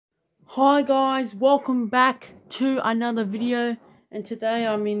Hi guys, welcome back to another video, and today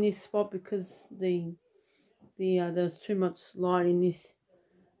I'm in this spot because there's too much light in the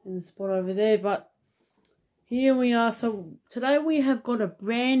spot over there, but here we are. So today we have got a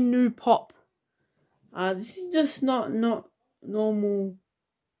brand new pop. This is just not normal.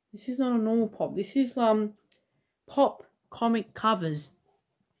 This is not a normal pop. This is pop comic covers.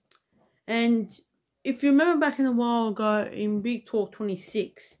 And if you remember back in a while ago in Big Talk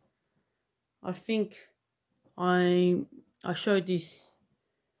 26, I think I showed this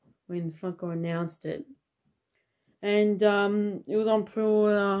when Funko announced it, and it was on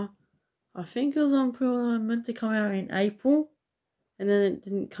pre-order. I think it was on pre-order, meant to come out in April, and then it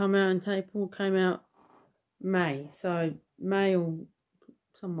didn't come out in April. It came out May, so May or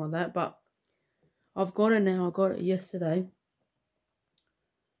something like that. But I've got it now. I got it yesterday.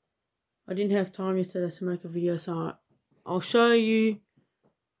 I didn't have time yesterday to make a video, so I'll show you.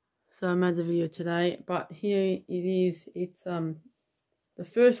 So I made the video today, but here it is. It's the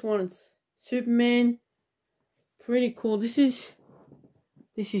first one. It's Superman. Pretty cool. This is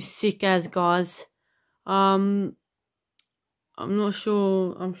sick as, guys. I'm not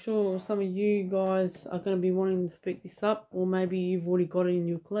sure. I'm sure some of you guys are going to be wanting to pick this up, or maybe you've already got it in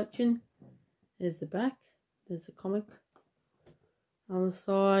your collection. There's the back. There's the comic. Other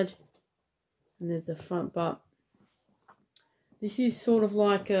side, and there's the front. But this is sort of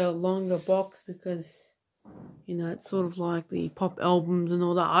like a longer box because, you know, it's sort of like the pop albums and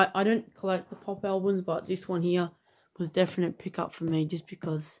all that. I don't collect the pop albums, but this one here was definite pickup for me just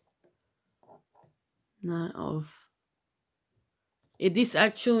because this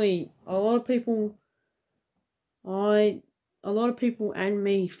actually, a lot of people and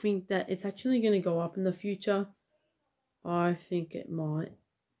me think that it's actually going to go up in the future. I think it might.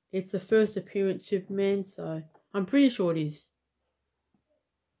 It's the first appearance Superman, so I'm pretty sure it is.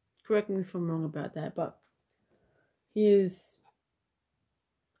 Correct me if I'm wrong about that, but I'm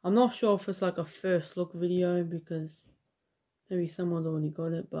not sure if it's like a first look video because maybe someone's already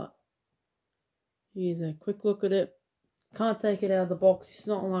got it, but here's a quick look at it. Can't take it out of the box. It's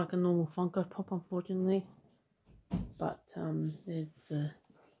not like a normal Funko Pop, unfortunately. But there's the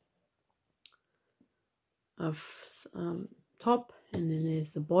top, and then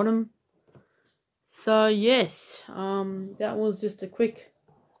there's the bottom. So yes, that was just a quick,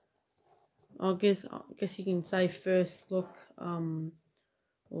 I guess you can say, first look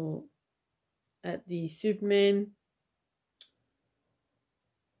or at the Superman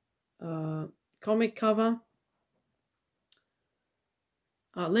comic cover.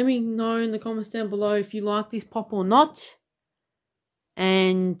 Let me know in the comments down below if you like this pop or not,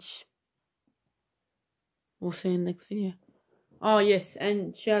 and we'll see you in the next video. Oh yes,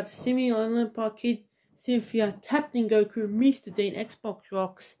 and shout out to Simi, Olympic Kid, Cynthia, Captain Goku, Mr. Dean, Xbox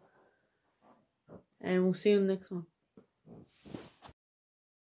Rocks, and we'll see you in the next one.